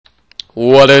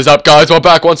What is up, guys? We're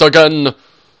back once again.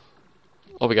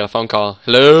 Oh, we got a phone call.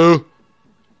 Hello?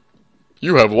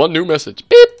 You have one new message.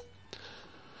 Beep.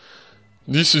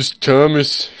 This is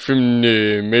Thomas from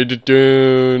the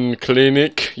Medicine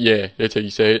Clinic. Yeah, that's how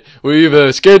you say it.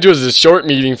 We've scheduled a short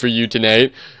meeting for you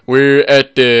tonight. We're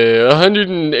at the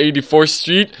 184th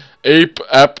Street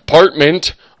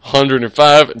apartment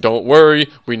 105. Don't worry,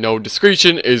 we know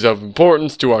discretion is of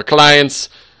importance to our clients.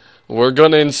 We're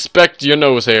gonna inspect your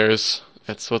nose hairs.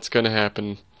 That's what's gonna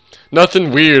happen.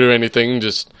 Nothing weird or anything,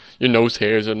 just your nose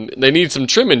hairs, and they need some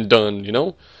trimming done, you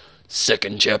know?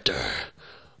 Second chapter.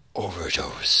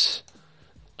 Overdose.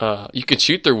 You can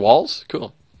shoot through walls?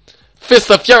 Cool. Fist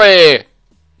of Fury!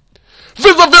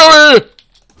 Fist of Fury!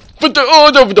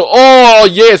 Oh,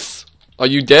 yes! Are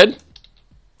you dead?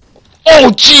 Oh,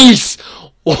 jeez!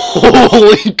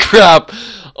 Holy crap!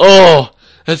 Oh,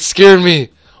 that scared me.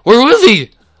 Where was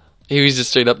he? He was just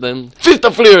straight up then. Fist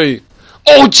of Fury!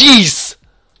 Oh, jeez!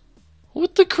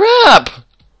 What the crap?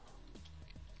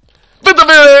 Fist of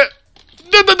Fury!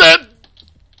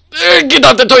 Get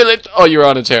off the toilet! Oh, you were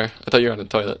on a chair. I thought you were on the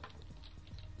toilet.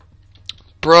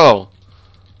 Bro.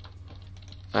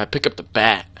 Alright, pick up the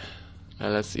bat.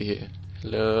 Alright, let's see here.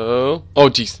 Hello? Oh,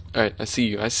 jeez. Alright, I see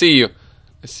you. I see you.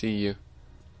 I see you.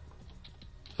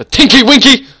 A Tinky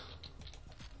Winky!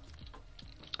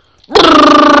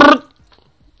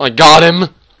 I got him,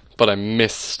 but I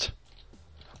missed.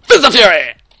 Fist of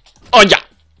Fury! Oh, yeah!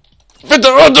 Fist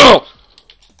of Fury!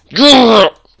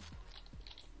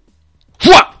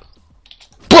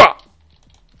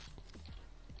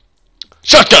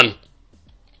 Shotgun!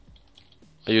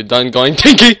 Are you done going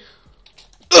Tinky?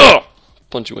 Ugh!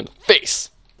 Punch you in the face.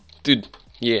 Dude,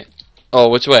 yeah. Oh,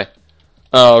 which way?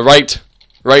 Right.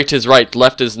 Right is right.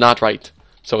 Left is not right.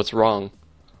 So it's wrong.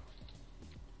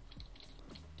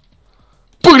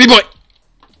 Boogity boy!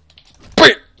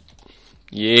 Bring!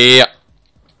 Yeah.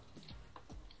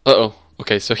 Uh-oh.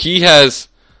 Okay, so he has...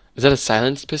 Is that a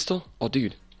silenced pistol? Oh,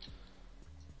 dude.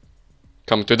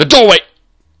 Coming through the doorway!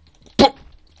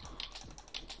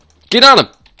 Get on him!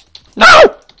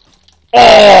 No!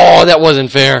 Oh, that wasn't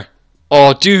fair.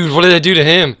 Oh, dude, what did I do to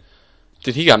him?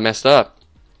 Dude, he got messed up.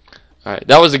 All right,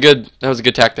 that was a good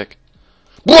tactic.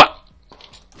 What?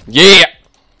 Yeah.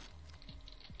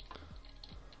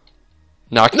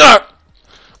 Knock, knock.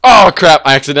 Oh crap!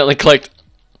 I accidentally clicked.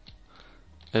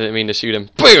 I didn't mean to shoot him.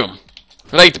 Boom!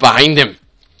 Right behind him,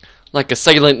 like a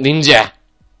silent ninja. All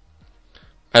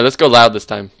right, let's go loud this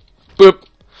time. Boop.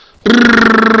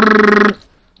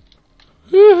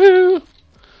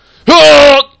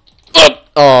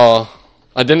 Oh,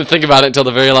 I didn't think about it until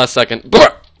the very last second.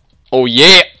 Oh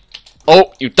yeah.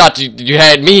 Oh, you thought you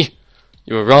had me.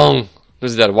 You were wrong. What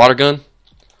is that, a water gun?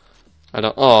 I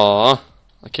don't. Oh,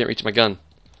 I can't reach my gun.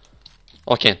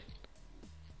 Oh, I can.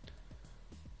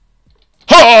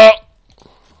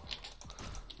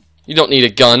 You don't need a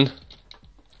gun.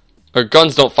 Or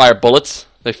guns don't fire bullets.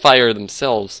 They fire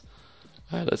themselves.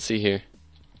 Alright, let's see here.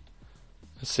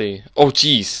 Let's see. Oh,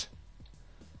 jeez.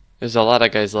 There's a lot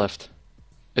of guys left.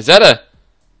 Is that a...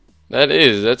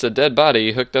 That's a dead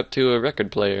body hooked up to a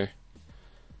record player.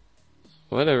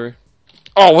 Whatever.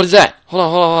 Oh, what is that? Hold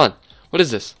on, hold on, hold on. What is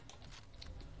this?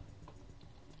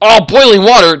 Oh, boiling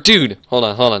water! Dude! Hold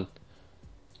on, hold on.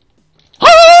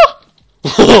 Ah!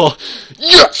 Oh,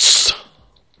 yes!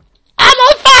 I'm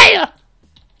on fire!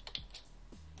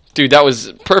 Dude, that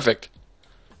was perfect.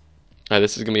 Alright,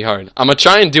 this is gonna be hard. I'm gonna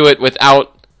try and do it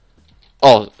without...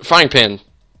 Oh, frying pan.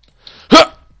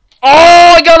 Huh!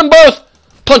 Oh, I got them both!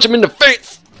 Punch him in the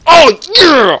face! Oh,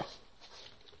 yeah!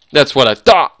 That's what I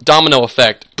thought. Domino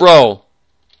effect. Bro.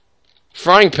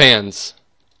 Frying pans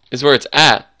is where it's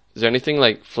at. Is there anything,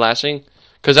 like, flashing?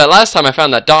 Because that last time I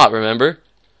found that dot, remember?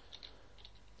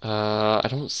 I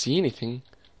don't see anything.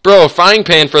 Bro, frying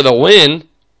pan for the win.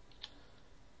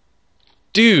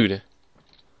 Dude.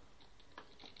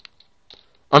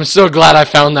 I'm so glad I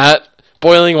found that.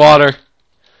 Boiling water.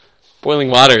 Boiling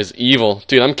water is evil.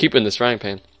 Dude, I'm keeping this frying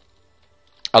pan.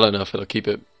 I don't know if it'll keep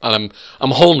it. I'm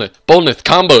holding it. Bonus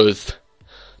combos.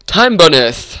 Time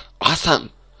bonus.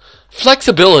 Awesome.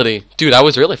 Flexibility. Dude, I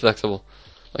was really flexible.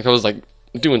 Like, I was, like,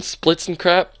 doing splits and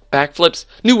crap. Backflips.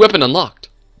 New weapon unlocked.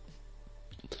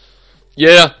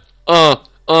 Yeah.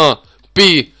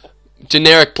 B.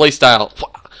 Generic playstyle.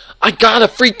 I got a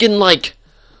freaking, like...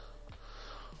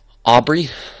 Aubrey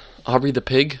the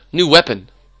pig. New weapon.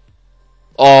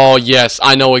 Oh, yes.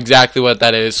 I know exactly what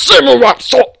that is. Samurai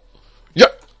sword. Yeah.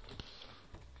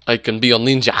 I can be a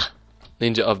ninja.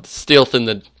 Ninja of stealth in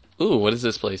the... Ooh, what is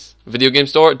this place? Video game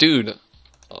store? Dude.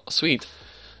 Oh, sweet.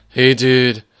 Hey,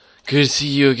 dude. Good to see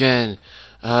you again.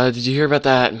 Did you hear about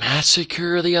that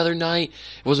massacre the other night?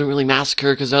 It wasn't really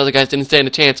massacre because the other guys didn't stand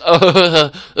a chance.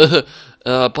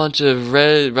 A bunch of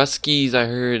red Ruskies, I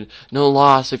heard. No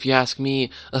loss, if you ask me.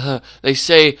 They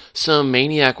say some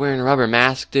maniac wearing a rubber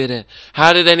mask did it.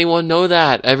 How did anyone know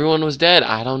that? Everyone was dead.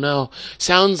 I don't know.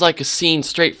 Sounds like a scene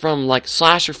straight from, like,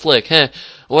 slasher flick. Heh.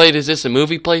 Wait, is this a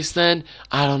movie place then?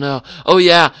 I don't know. Oh,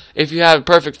 yeah, if you have a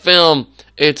perfect film,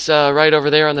 it's right over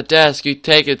there on the desk. You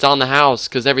take it, it's on the house,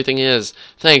 because everything is.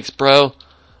 Thanks, bro.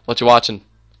 What you watching?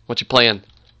 What you playing?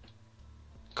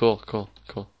 Cool.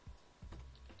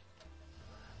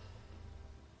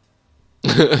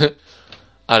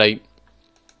 Alright.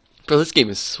 Bro, this game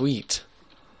is sweet.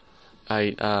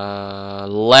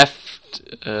 Left.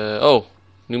 Oh,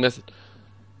 new message.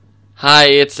 Hi,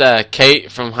 it's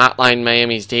Kate from Hotline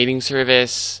Miami's dating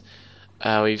service.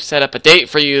 We've set up a date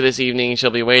for you this evening. She'll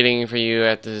be waiting for you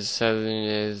at the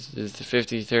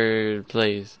 53rd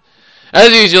place.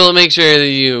 As usual, make sure that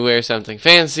you wear something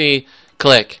fancy.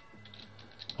 Click.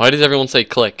 Why does everyone say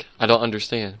click? I don't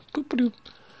understand. Boop-a-doop.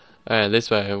 Alright, this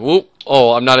way. Whoop.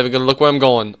 Oh, I'm not even gonna look where I'm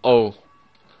going. Oh.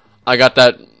 I got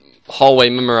that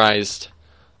hallway memorized.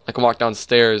 I can walk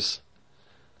downstairs.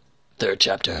 Third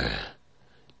chapter.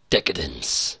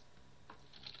 Decadence.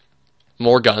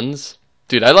 More guns?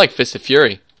 Dude, I like Fist of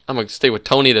Fury. I'm gonna stay with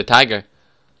Tony the Tiger.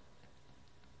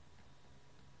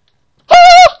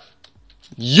 Ah!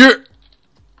 Yeah!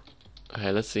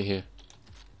 Alright, let's see here.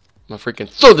 I'm gonna freaking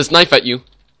throw this knife at you.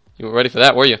 You weren't ready for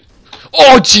that, were you?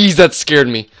 Oh, jeez, that scared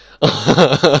me.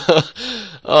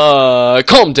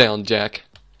 Calm down, Jack.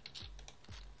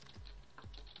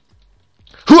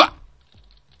 Hooah!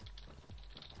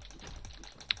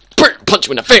 Punch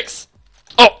you in the face.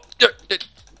 Oh,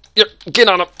 get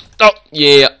on him. Oh,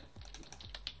 yeah.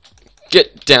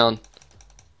 Get down.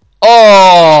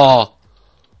 Oh,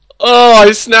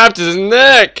 I snapped his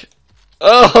neck.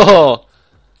 Oh,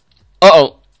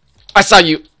 uh-oh. I saw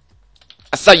you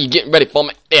getting ready for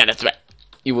me. Yeah, that's right.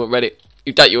 You weren't ready.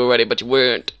 You thought you were ready, but you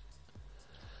weren't.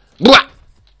 Blah!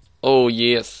 Oh,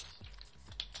 yes.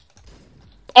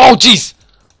 Oh, jeez.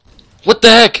 What the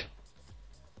heck?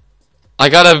 I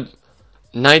got a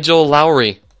Nigel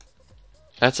Lowry.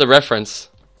 That's a reference.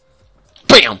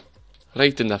 Bam!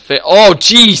 Right in the face. Oh,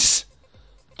 jeez.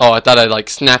 Oh, I thought I, like,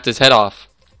 snapped his head off.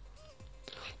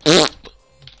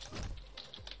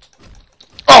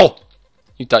 Oh!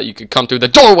 You thought you could come through the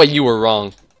doorway. You were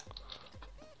wrong.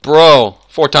 Bro,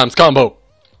 4 times combo.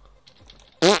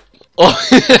 Oh.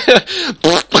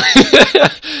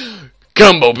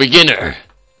 Combo beginner.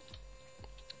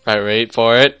 Right, wait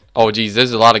for it. Oh, geez,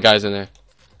 there's a lot of guys in there.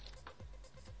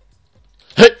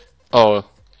 Hey! Oh,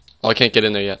 I can't get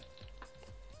in there yet.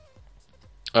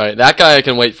 Alright, that guy I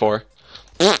can wait for.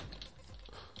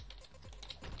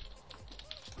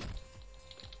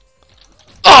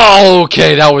 Oh,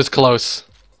 okay, that was close.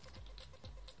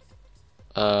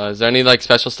 Is there any, like,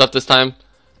 special stuff this time?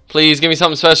 Please, give me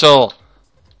something special.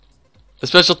 The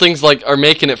special things, like, are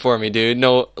making it for me, dude.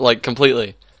 No, like,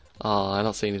 completely. Oh, I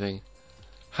don't see anything.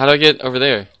 How do I get over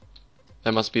there?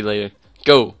 That must be later.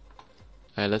 Go.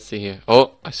 Alright, let's see here.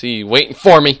 Oh, I see you waiting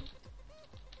for me.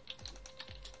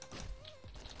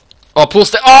 Oh, pool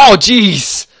stay. Oh,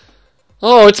 jeez.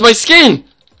 Oh, it's my skin.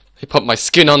 They put my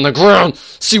skin on the ground.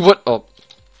 See what? Oh.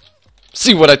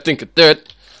 See what I think of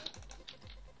that.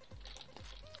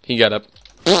 He got up.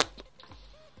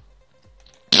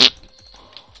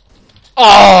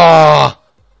 Oh!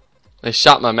 They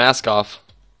shot my mask off.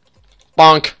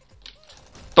 Bonk.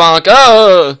 Bonk.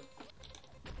 Oh!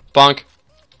 Bonk.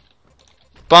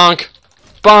 Bonk.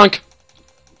 Bonk.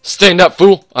 Stand up,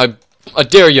 fool. I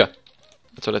dare you.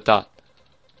 That's what I thought.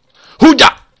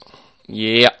 Hoo-da!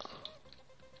 Yeah.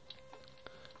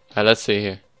 Alright, let's see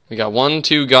here. We got 1,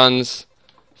 2 guns.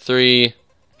 3.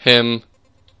 Him.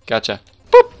 Gotcha.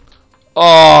 Boop.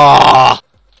 Oh!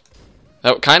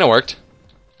 That kind of worked.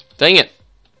 Dang it.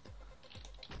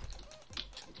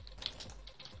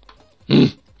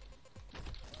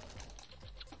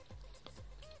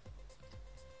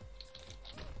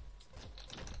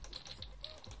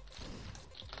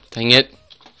 Dang it.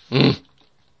 I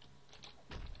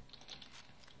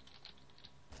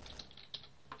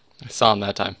saw him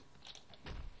that time.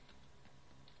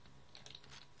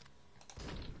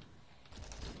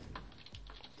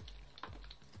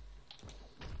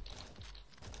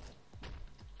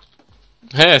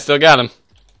 Hey, I still got him.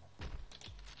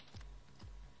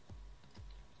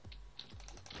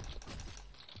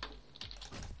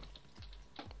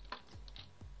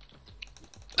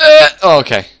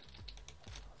 Okay.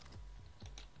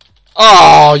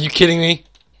 Oh, you kidding me?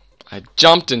 I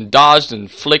jumped and dodged and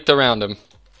flicked around him.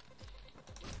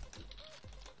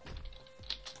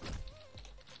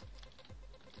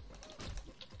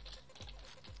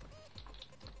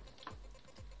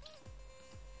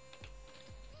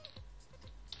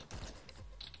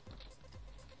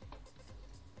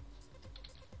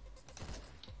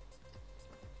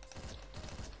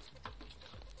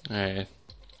 Alright.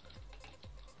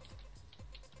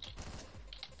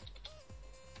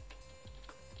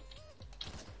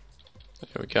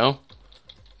 There we go.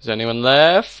 Is there anyone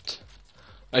left?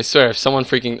 I swear, if someone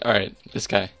freaking... Alright, this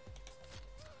guy.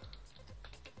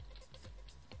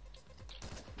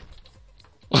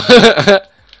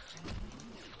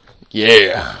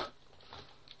 Yeah.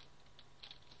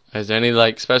 Is there any,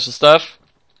 like, special stuff?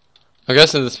 I'm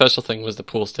guessing the special thing was the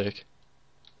pool stick.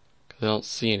 Because I don't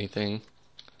see anything.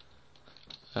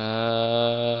 Yeah,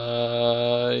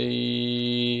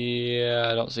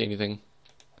 I don't see anything.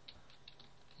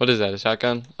 What is that, a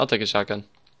shotgun? I'll take a shotgun.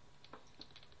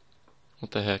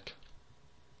 What the heck?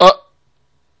 Oh!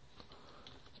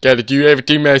 Gotta do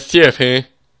everything myself, huh?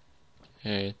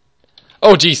 Alright.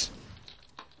 Oh, jeez!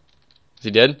 Is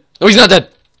he dead? No, he's not dead!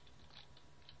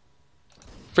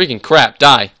 Freaking crap,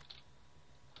 die.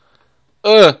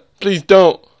 Please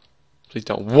don't. Please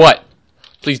don't. What?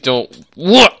 Please don't.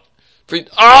 What? Please.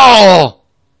 Oh!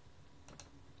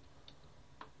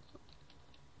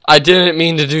 I didn't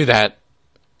mean to do that.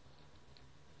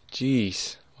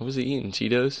 Jeez. What was he eating?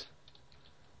 Cheetos?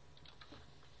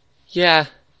 Yeah,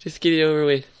 just get it over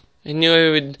with. I knew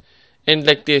it would end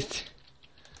like this.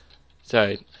 It's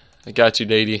alright. I got you,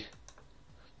 lady.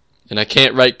 And I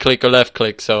can't right click or left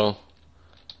click, so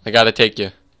I gotta take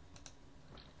you.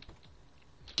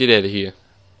 Get out of here.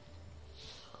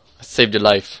 I saved your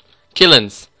life.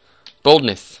 Killings.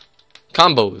 Boldness.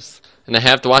 Combos. And I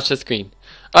have to watch the screen.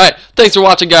 Alright, thanks for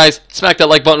watching, guys. Smack that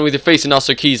like button with your face and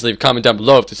also keys. Leave a comment down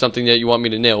below if there's something that you want me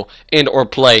to know and or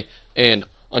play. And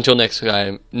until next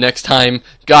time,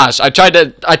 gosh, I tried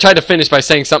to finish by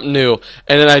saying something new,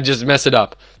 and then I just mess it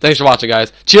up. Thanks for watching,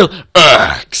 guys. Chill.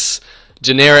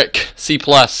 Generic C+.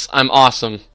 I'm awesome.